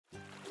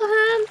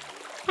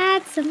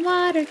some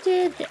water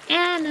to the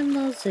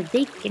animals so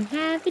they can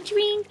have a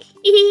drink.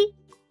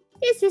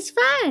 This is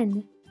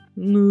fun.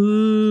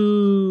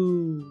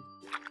 Moo.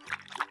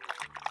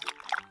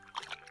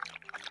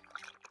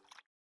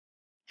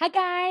 Hi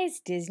guys,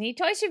 Disney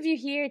Toys Review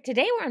here.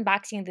 Today we're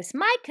unboxing this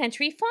My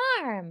Country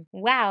Farm.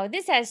 Wow,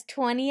 this has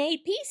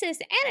 28 pieces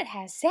and it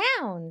has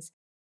sounds.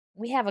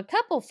 We have a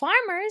couple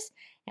farmers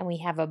and we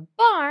have a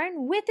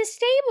barn with a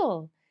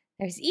stable.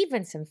 There's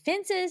even some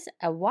fences,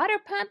 a water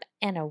pump,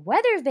 and a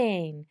weather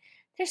vane.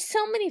 There's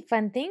so many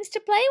fun things to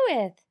play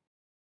with.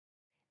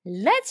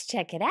 Let's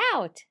check it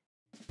out.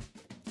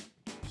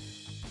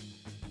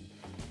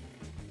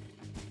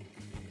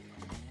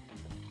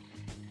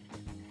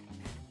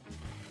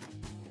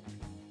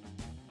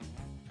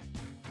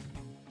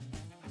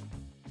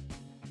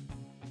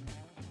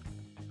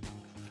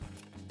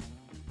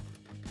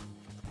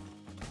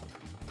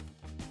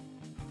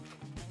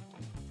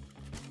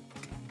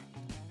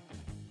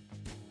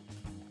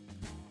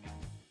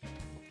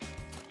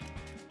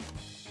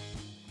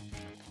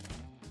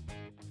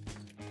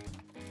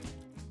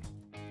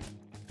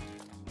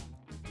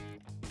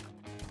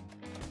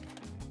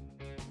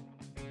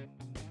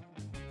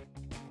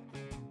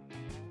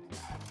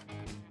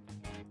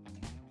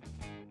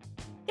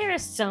 There are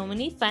so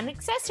many fun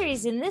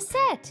accessories in this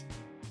set.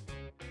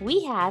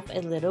 We have a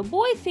little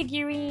boy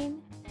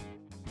figurine.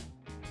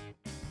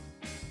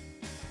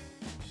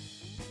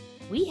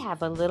 We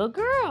have a little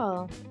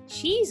girl.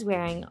 She's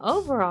wearing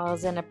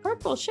overalls and a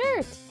purple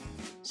shirt.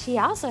 She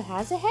also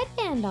has a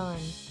headband on.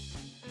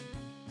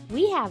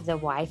 We have the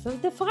wife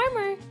of the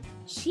farmer.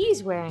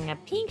 She's wearing a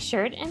pink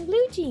shirt and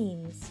blue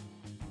jeans.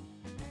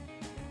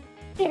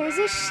 There's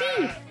a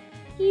sheep.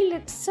 He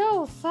looks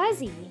so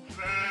fuzzy.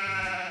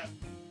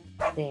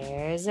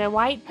 There's a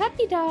white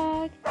puppy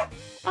dog.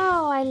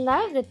 Oh, I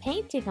love the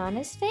painting on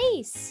his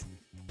face.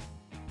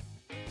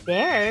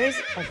 There's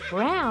a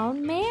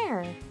brown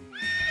mare.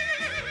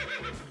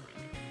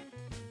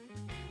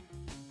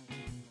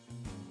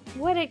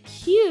 What a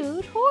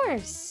cute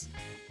horse.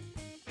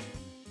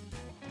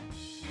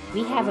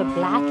 We have a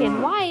black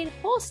and white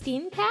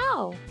Holstein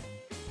cow.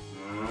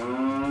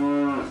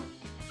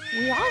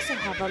 We also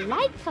have a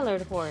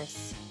light-colored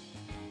horse.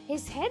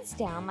 His head's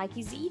down like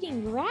he's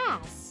eating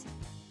grass.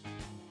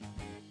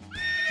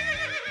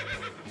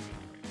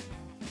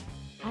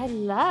 I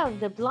love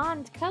the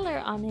blonde color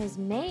on his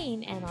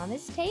mane and on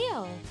his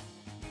tail.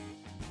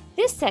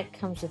 This set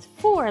comes with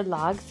 4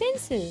 log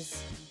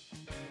fences.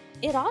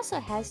 It also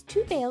has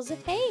 2 bales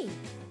of hay.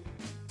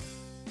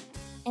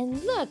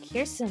 And look,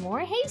 here's some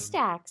more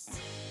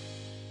haystacks.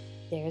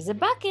 There's a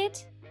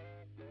bucket.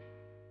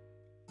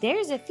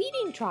 There's a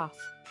feeding trough.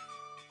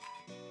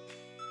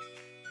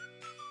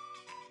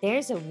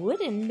 There's a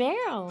wooden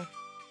barrel.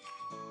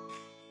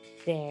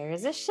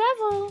 There's a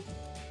shovel.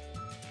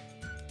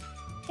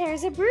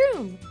 There's a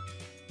broom.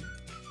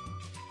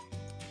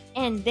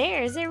 And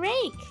there's a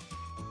rake.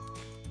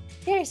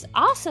 There's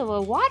also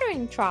a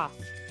watering trough.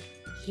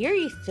 Here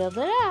you fill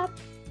it up,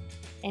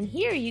 and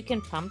here you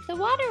can pump the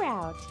water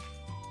out.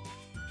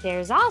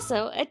 There's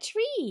also a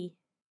tree.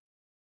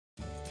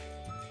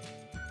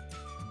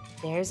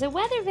 There's a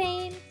weather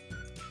vane.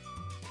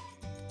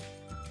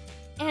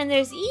 And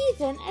there's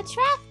even a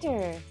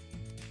tractor.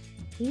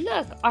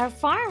 Look, our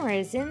farmer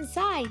is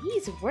inside.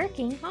 He's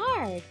working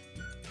hard.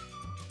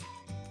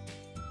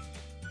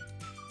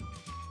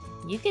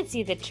 You can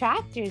see the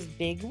tractor's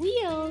big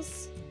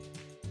wheels.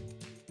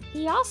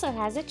 He also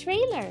has a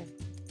trailer.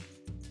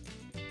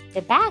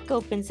 The back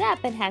opens up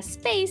and has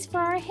space for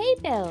our hay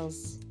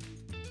bales.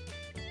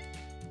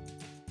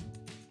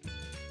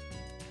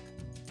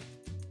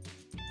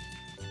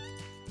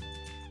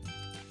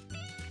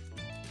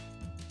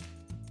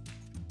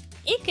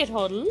 It could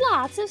hold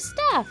lots of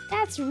stuff.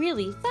 That's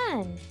really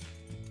fun.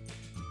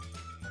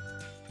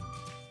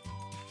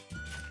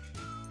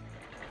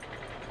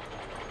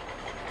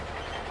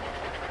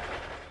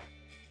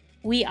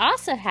 We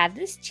also have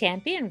this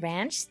Champion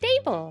Ranch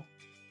stable.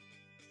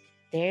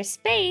 There's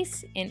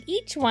space in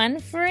each one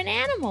for an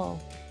animal.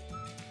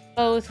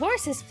 Both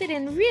horses fit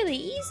in really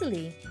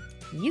easily.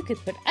 You could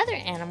put other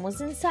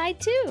animals inside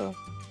too.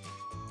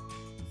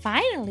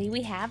 Finally,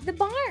 we have the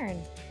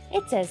barn.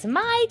 It says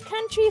My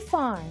Country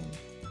Farm.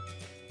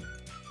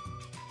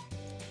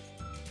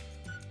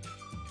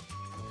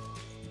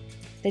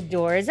 The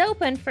door is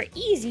open for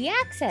easy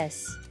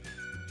access.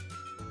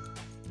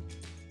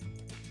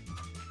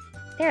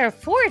 There are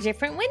 4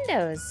 different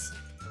windows.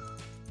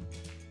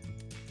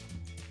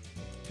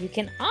 You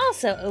can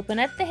also open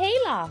up the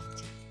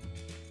hayloft.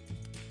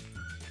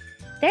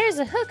 There's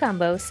a hook on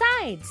both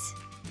sides.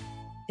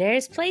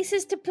 There's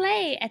places to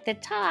play at the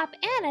top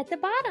and at the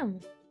bottom.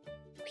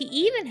 We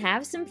even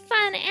have some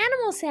fun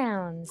animal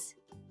sounds.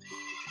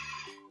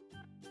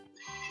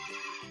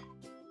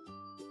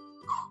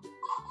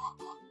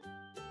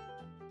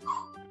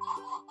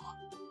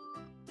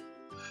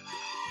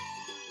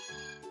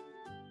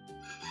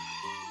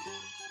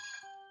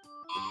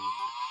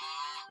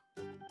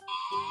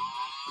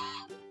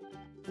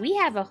 We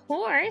have a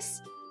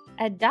horse,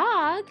 a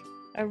dog,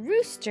 a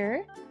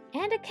rooster,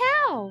 and a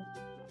cow.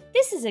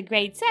 This is a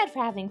great set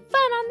for having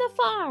fun on the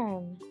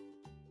farm.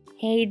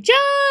 Hey, John!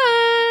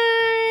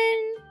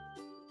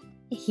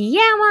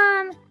 Yeah,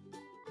 Mom?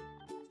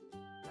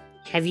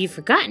 Have you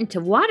forgotten to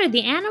water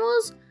the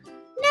animals?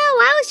 No,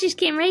 I was just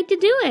getting ready to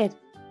do it.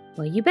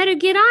 Well, you better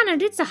get on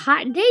it. It's a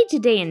hot day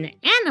today and the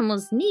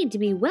animals need to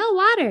be well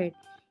watered.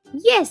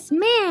 Yes,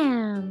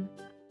 ma'am.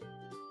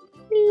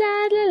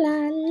 La la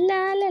la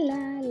la la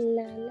la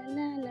la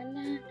la la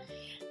la.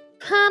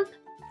 Pump,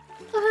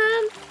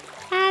 pump,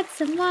 add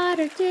some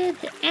water to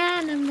the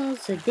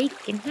animals so they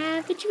can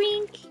have a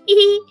drink.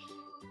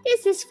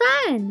 This is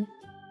fun.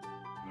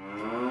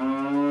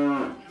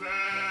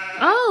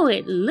 Oh,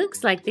 it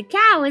looks like the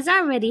cow is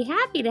already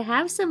happy to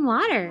have some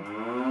water.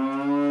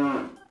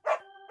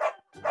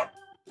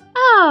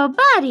 Oh,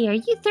 buddy, are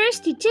you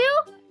thirsty too?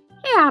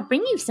 Here, I'll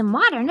bring you some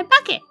water in a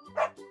bucket.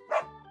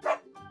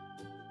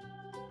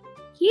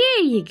 Here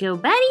you go,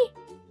 buddy.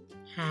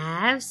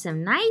 Have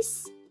some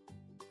nice,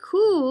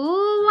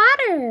 cool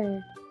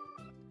water.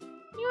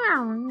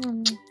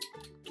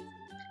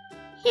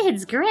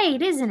 It's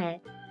great, isn't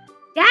it?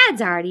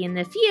 Dad's already in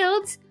the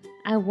fields.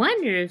 I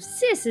wonder if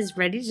Sis is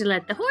ready to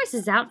let the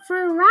horses out for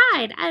a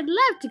ride. I'd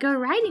love to go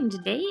riding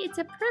today. It's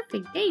a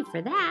perfect day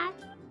for that.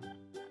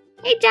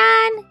 Hey,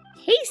 John.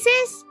 Hey,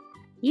 Sis.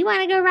 You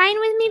want to go riding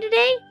with me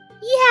today?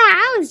 Yeah,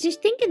 I was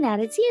just thinking that.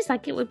 It seems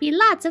like it would be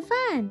lots of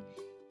fun.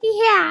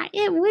 Yeah,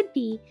 it would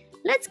be.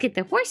 Let's get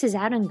the horses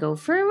out and go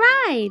for a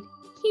ride.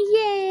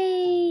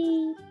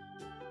 Yay!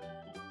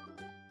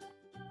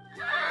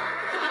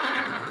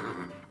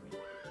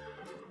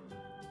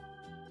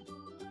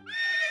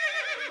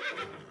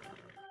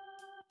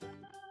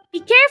 Be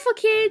careful,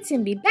 kids,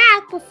 and be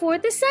back before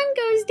the sun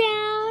goes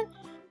down.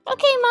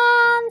 Okay,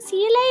 Mom.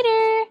 See you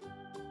later.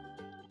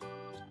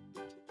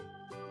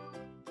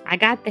 I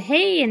got the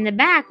hay in the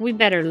back. We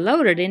better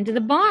load it into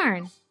the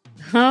barn.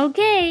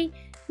 Okay,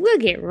 we'll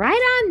get right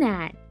on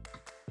that.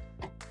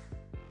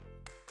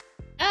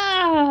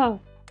 Oh,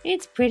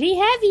 it's pretty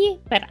heavy,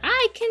 but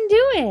I can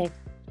do it.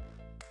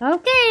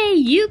 Okay,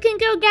 you can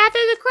go gather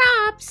the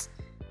crops.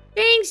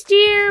 Thanks,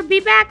 dear. Be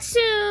back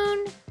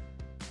soon.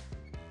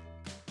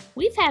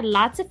 We've had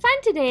lots of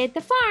fun today at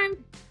the farm.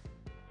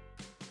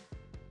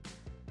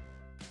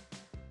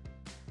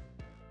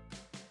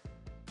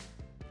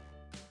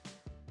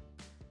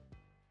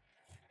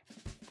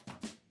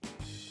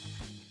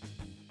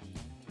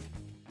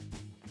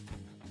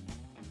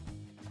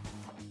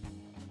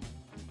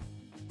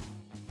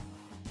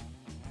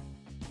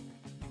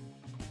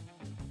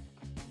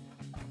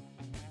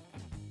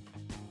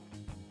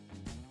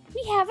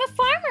 We have a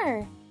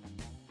farmer.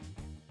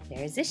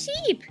 There's a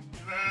sheep.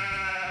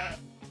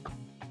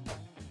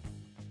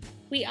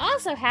 We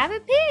also have a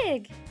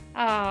pig.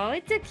 Oh,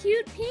 it's a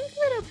cute pink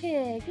little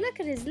pig. Look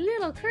at his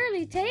little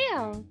curly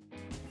tail.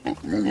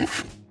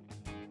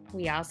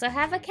 We also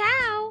have a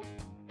cow.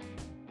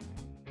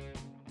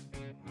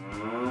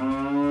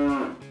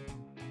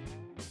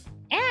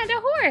 And a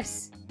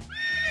horse.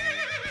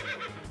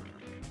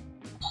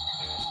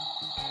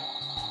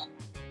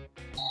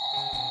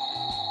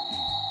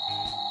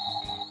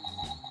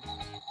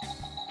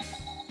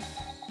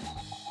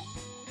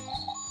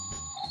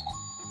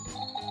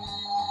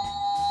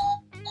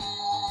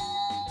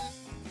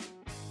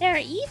 There are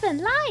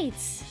even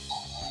lights.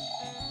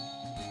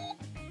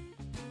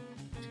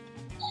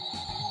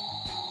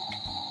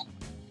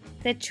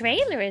 The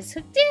trailer is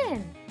hooked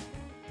in.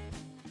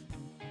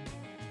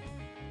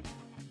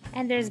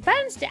 And there's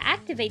buttons to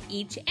activate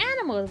each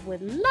animal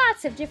with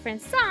lots of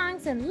different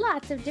songs and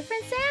lots of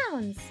different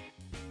sounds.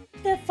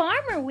 The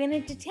farmer went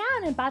into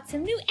town and bought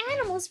some new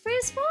animals for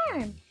his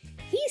farm.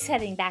 He's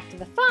heading back to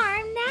the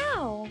farm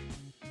now.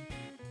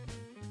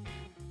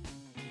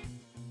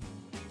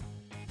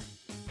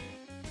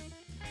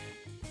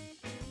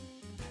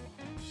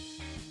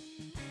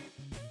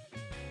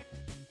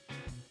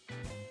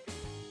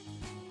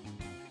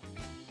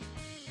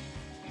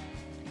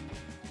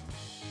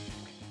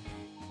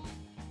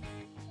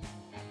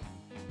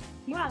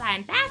 Well,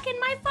 I'm back in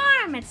my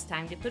farm. It's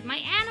time to put my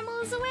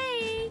animals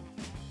away.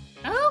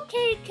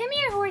 Okay, come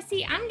here,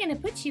 horsey. I'm gonna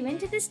put you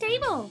into the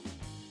stable.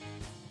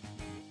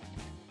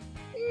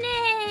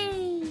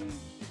 Nay.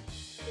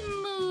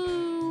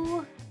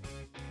 Moo.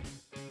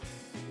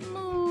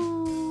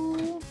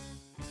 Moo.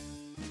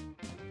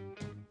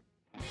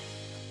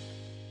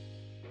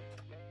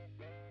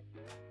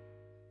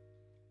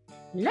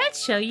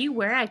 Let's show you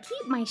where I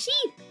keep my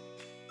sheep.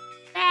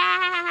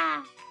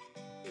 Bah.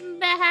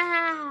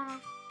 Bah.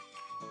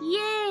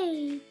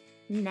 Yay!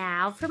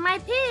 Now for my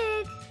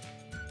pig.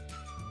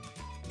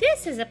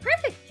 This is a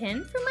perfect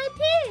pen for my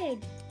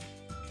pig.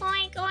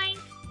 Oink, oink,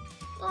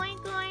 oink,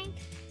 oink.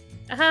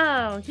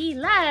 Oh, he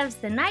loves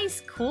the nice,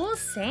 cool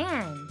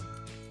sand.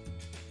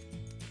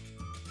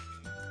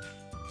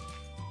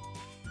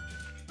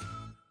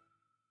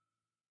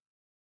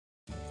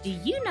 Do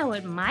you know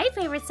what my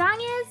favorite song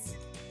is?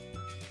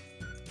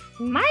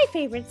 My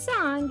favorite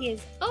song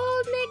is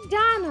Old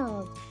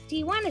MacDonald. Do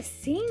you want to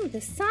sing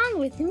the song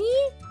with me?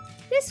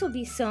 This will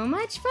be so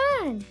much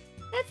fun.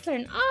 Let's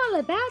learn all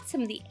about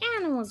some of the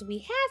animals we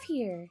have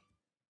here.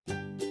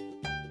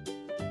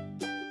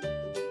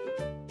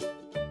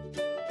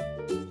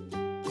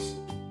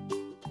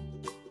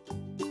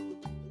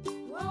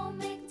 Old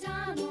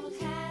MacDonald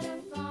had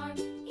a farm,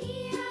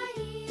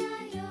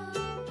 E-I-E-I-O.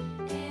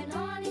 And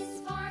on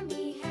his farm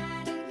he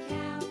had a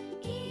cow,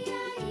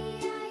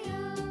 E-I-E-I-O.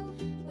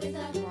 With a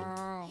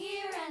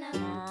here and a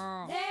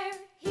there,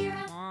 here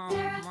a,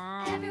 there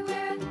a,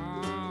 everywhere.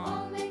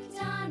 Old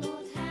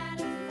MacDonald had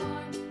a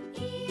farm,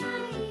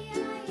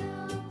 E-I-E-I-O.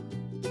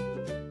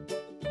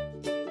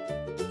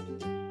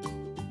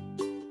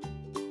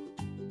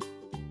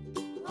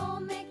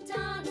 Old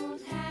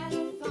MacDonald had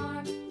a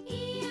farm,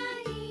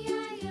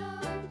 E-I-E-I-O.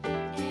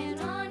 And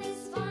on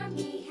his farm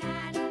he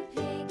had a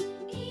pig,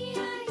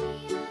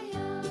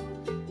 E-I-E-I-O.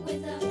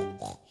 With a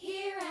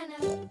here and a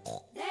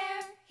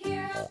there,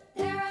 here a,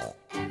 there a,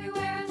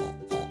 everywhere.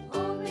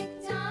 Old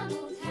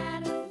MacDonald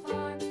had a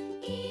farm,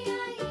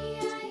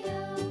 E-I-E-I-O.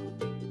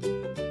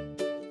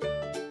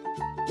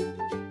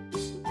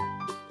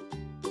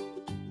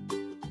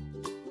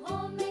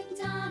 Old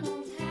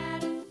MacDonald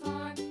had a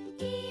farm,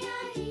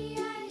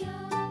 E-I-E-I-O.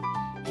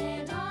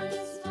 And on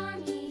his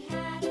farm he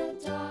had a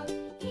dog,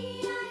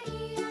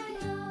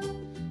 E-I-E-I-O.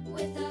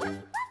 With a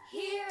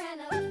here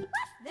and a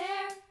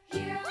there,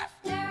 here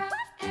a, there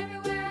a,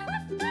 everywhere.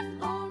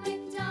 Old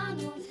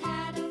MacDonald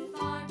had a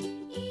farm,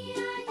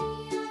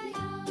 E-I-E-I-O.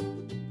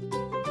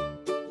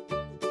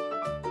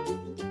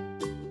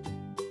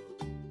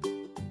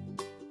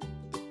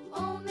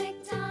 Old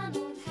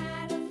MacDonald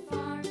had a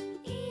farm,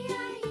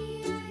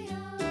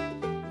 E-I-E-I-O.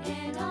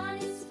 And on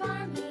his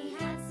farm he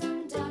had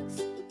some ducks,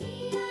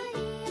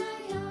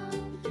 E-I-E-I-O.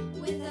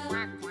 With a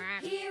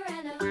here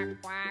and a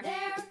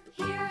there,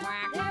 here a,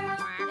 there a,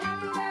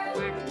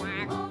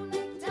 everywhere. Old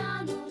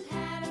MacDonald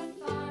had a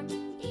farm,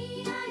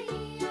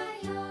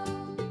 E-I-E-I-O.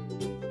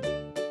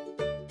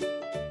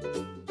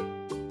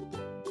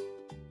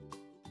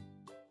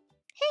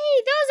 Hey,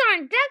 those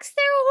aren't ducks,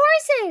 they're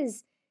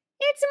horses.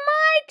 It's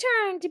my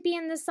turn to be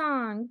in the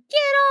song.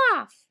 Get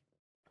off!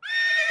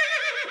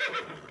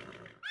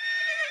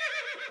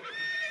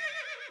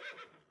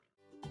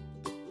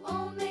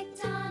 Old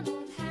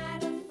MacDonald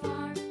had a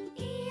farm,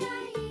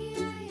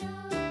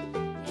 E-I-E-I-O.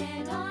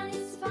 And on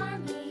his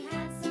farm he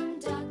had some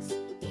ducks,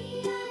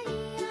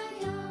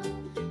 E-I-E-I-O.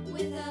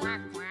 With a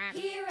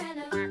here and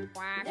a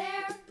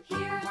there,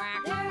 here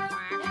a, there a,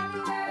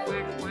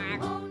 everywhere.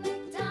 Old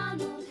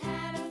MacDonald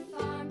had a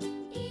farm,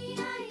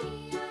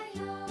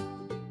 E-I-E-I-O.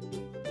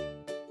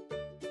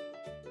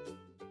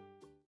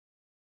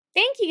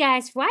 Thank you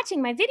guys for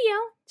watching my video.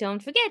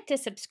 Don't forget to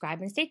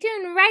subscribe and stay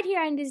tuned right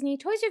here on Disney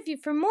Toys Review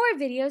for more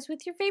videos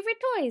with your favorite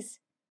toys.